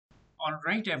All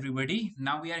right, everybody.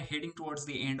 Now we are heading towards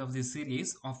the end of this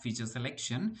series of feature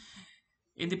selection.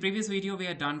 In the previous video, we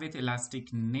are done with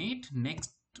Elastic Net.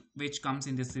 Next, which comes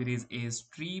in this series is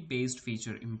tree-based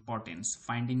feature importance,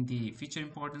 finding the feature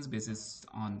importance basis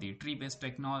on the tree-based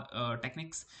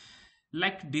techniques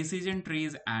like decision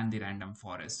trees and the random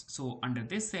forest. So under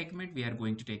this segment, we are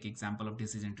going to take example of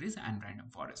decision trees and random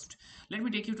forest. Let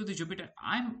me take you to the Jupyter.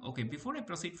 Before I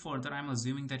proceed further, I'm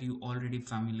assuming that you already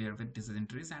familiar with decision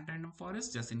trees and random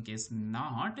forest. Just in case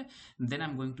not, then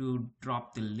I'm going to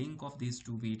drop the link of these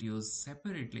two videos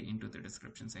separately into the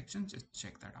description section. Just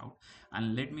check that out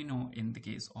and let me know in the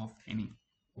case of any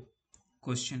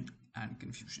question and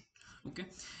confusion. Okay,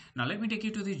 now let me take you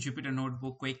to the Jupyter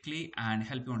notebook quickly and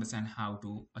help you understand how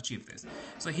to achieve this.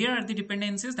 So here are the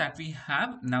dependencies that we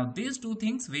have. Now these two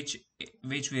things which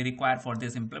we require for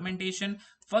this implementation.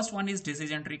 First one is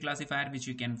decision tree classifier, which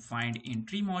you can find in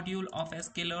tree module of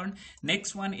sklearn.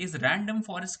 Next one is random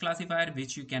forest classifier,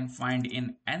 which you can find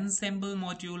in ensemble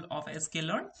module of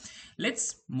sklearn.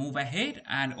 Let's move ahead,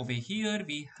 and over here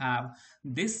we have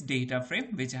this data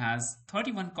frame which has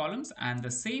 31 columns, and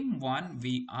the same one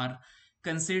we are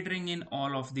considering in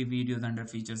all of the videos under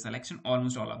feature selection,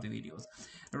 almost all of the videos.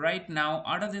 Right now,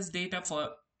 out of this data, for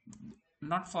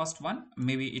not first one,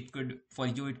 maybe it could for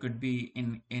you it could be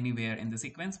in anywhere in the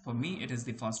sequence. For me it is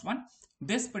the first one.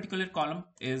 This particular column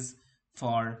is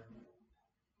for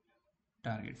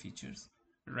target features,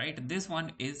 right? This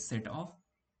one is set of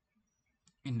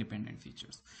independent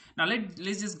features. Now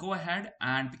let's just go ahead,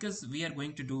 and because we are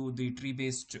going to do the tree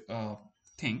based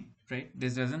thing, right,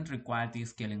 this doesn't require the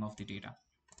scaling of the data.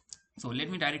 So let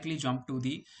me directly jump to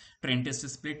the train test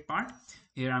split part.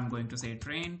 Here I'm going to say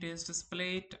train test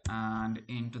split, and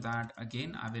into that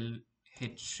again I will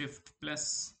hit shift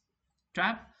plus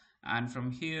tab, and from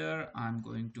here I'm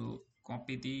going to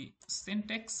copy the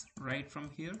syntax right from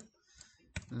here.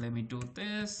 Let me do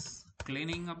this,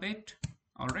 cleaning a bit.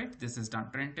 All right, this is done.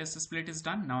 Train test split is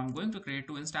done. Now I'm going to create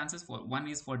two instances. For one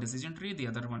is for decision tree, the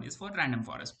other one is for random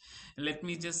forest. Let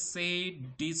me just say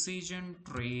decision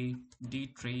tree d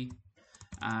tree,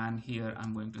 and here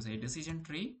I'm going to say decision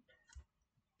tree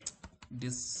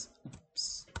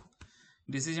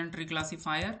decision tree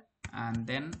classifier, and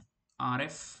then r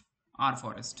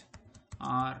forest.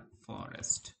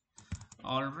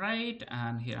 All right,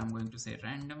 and here I'm going to say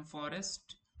random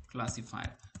forest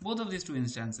classifier. Both of these two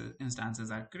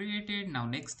instances are created. Now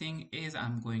next thing is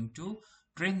I'm going to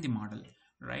train the model,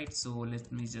 right? So let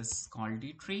me just call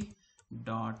dtree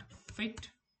dot fit,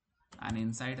 and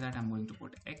inside that I'm going to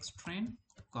put xtrain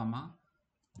comma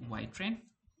ytrain,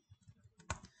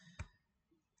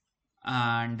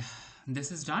 and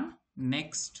this is done.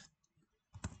 Next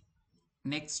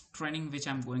training which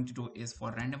I'm going to do is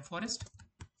for random forest.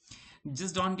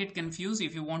 Just don't get confused.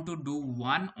 If you want to do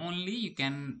one only, you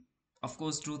can of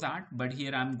course do that, but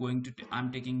here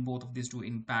I'm taking both of these two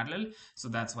in parallel, so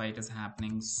that's why it is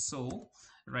happening. So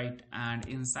right, and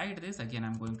inside this again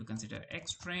I'm going to consider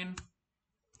xtrain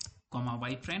comma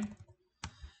ytrain.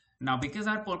 Now because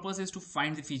our purpose is to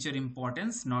find the feature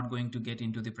importance, not going to get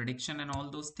into the prediction and all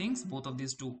those things, both of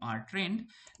these two are trained.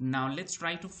 Now let's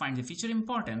try to find the feature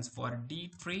importance for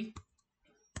dtree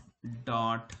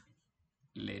dot,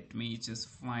 let me just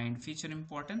find feature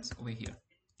importance over here.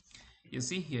 You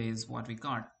see, here is what we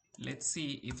got. Let's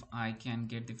see if I can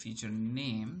get the feature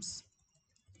names.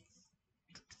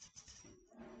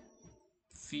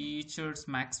 Features,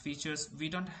 max features, we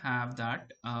don't have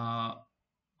that.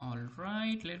 All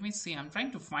right, let me see. I'm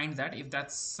trying to find that. If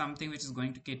that's something which is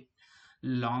going to get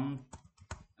long,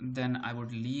 then I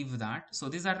would leave that. So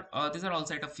these are all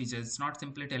set of features. It's not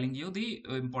simply telling you the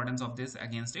importance of this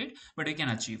against it, but you can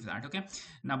achieve that. Okay,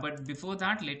 now but before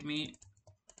that, let me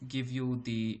give you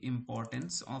the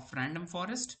importance of random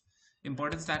forest,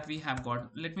 importance that we have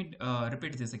got. Let me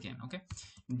repeat this again. Okay,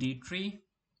 dtree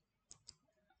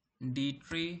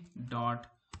dot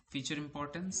feature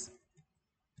importance,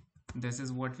 this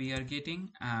is what we are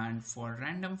getting. And for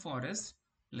random forest,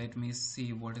 let me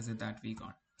see what is it that we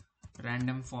got.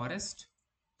 Random forest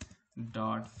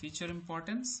dot feature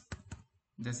importance,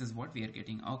 this is what we are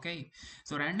getting. Okay,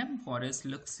 so random forest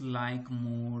looks like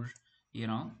more, you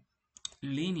know,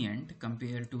 lenient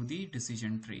compared to the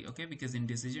decision tree. Okay, because in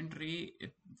decision tree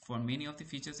for many of the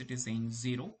features it is saying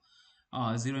zero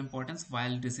importance,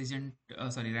 while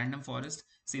random forest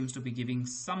seems to be giving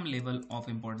some level of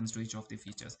importance to each of the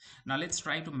features. Now let's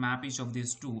try to map each of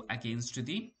these two against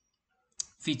the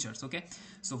features. Okay,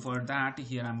 so for that,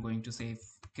 here I'm going to say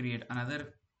create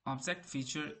another object,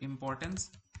 feature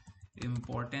importance,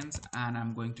 and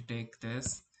I'm going to take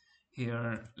this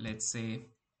here, let's say,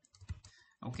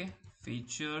 okay,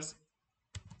 features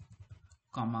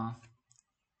comma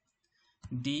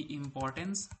D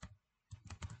importance,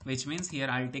 which means here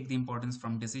I'll take the importance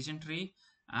from decision tree,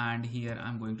 and here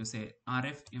I'm going to say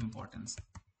RF importance.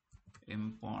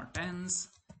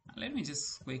 Let me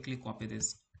just quickly copy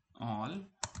this all.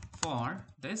 For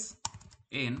this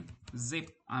in zip,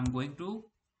 I'm going to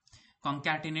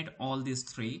concatenate all these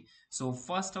three. So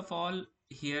first of all,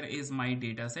 here is my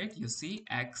data set. You see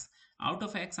X. Out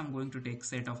of X, I'm going to take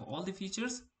set of all the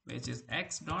features, which is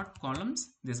X dot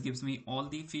columns. This gives me all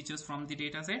the features from the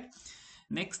data set.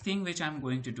 Next thing which I'm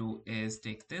going to do is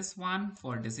take this one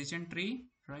for decision tree,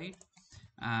 right?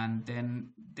 And then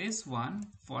this one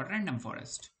for random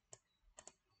forest.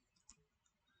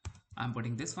 I'm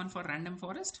putting this one for random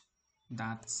forest.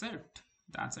 That's it.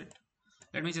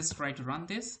 Let me just try to run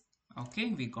this.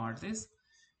 Okay, we got this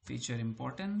feature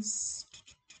importance.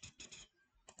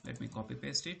 Let me copy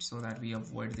paste it so that we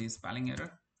avoid the spelling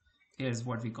error. Here's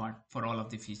what we got for all of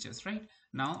the features, right?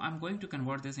 Now I'm going to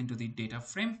convert this into the data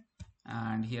frame,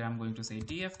 and here I'm going to say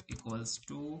df equals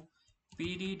to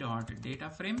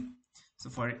pd.dataFrame. So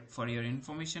for your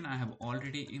information, I have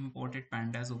already imported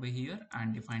pandas over here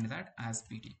and defined that as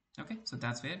pd. Okay, so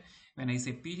that's where when I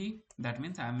say pd, that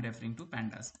means I am referring to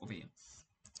pandas over here.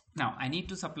 Now I need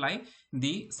to supply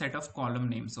the set of column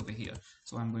names over here.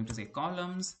 So I'm going to say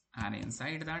columns, and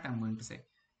inside that I'm going to say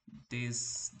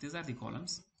these are the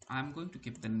columns. I'm going to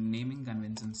keep the naming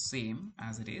convention same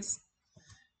as it is.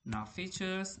 Now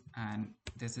features, and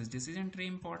this is decision tree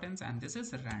importance, and this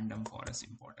is random forest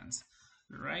importance.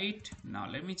 Right, now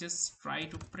let me just try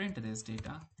to print this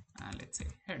data, and let's say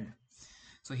head.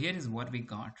 So here is what we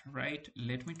got, right?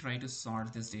 Let me try to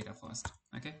sort this data first.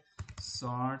 Okay,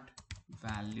 sort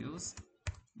values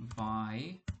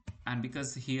by, and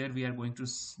because here we are going to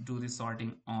do the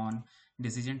sorting on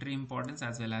decision tree importance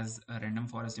as well as random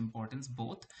forest importance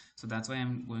both, so that's why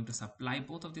I'm going to supply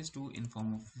both of these two in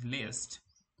form of list,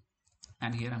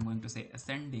 and here I'm going to say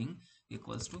ascending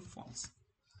equals to false.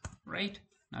 Right,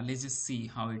 now let's just see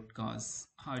how it goes.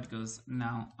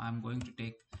 Now I'm going to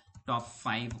take top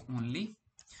 5 only.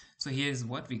 So here is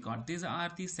what we got. These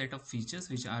are the set of features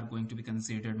which are going to be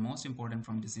considered most important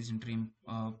from decision tree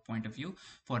point of view.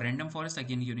 For random forest,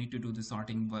 again, you need to do the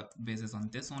sorting basis on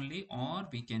this only, or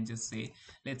we can just say,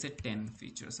 let's say 10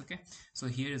 features. Okay, so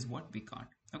here is what we got.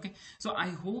 Okay, so I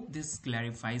hope this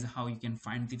clarifies how you can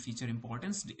find the feature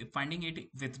importance. Finding it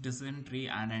with decision tree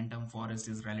and random forest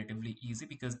is relatively easy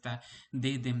because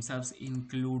they themselves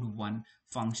include one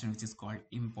function which is called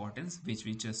importance, which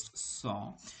we just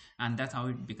saw, and that's how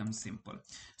it becomes simple.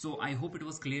 So I hope it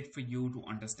was clear for you to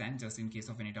understand. Just in case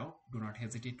of any doubt, do not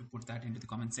hesitate to put that into the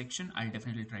comment section. I'll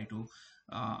definitely try to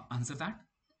answer that.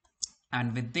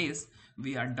 And with this,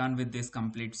 we are done with this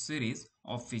complete series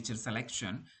of feature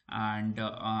selection, and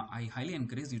I highly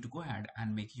encourage you to go ahead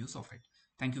and make use of it.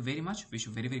 Thank you very much. Wish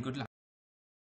you very good luck.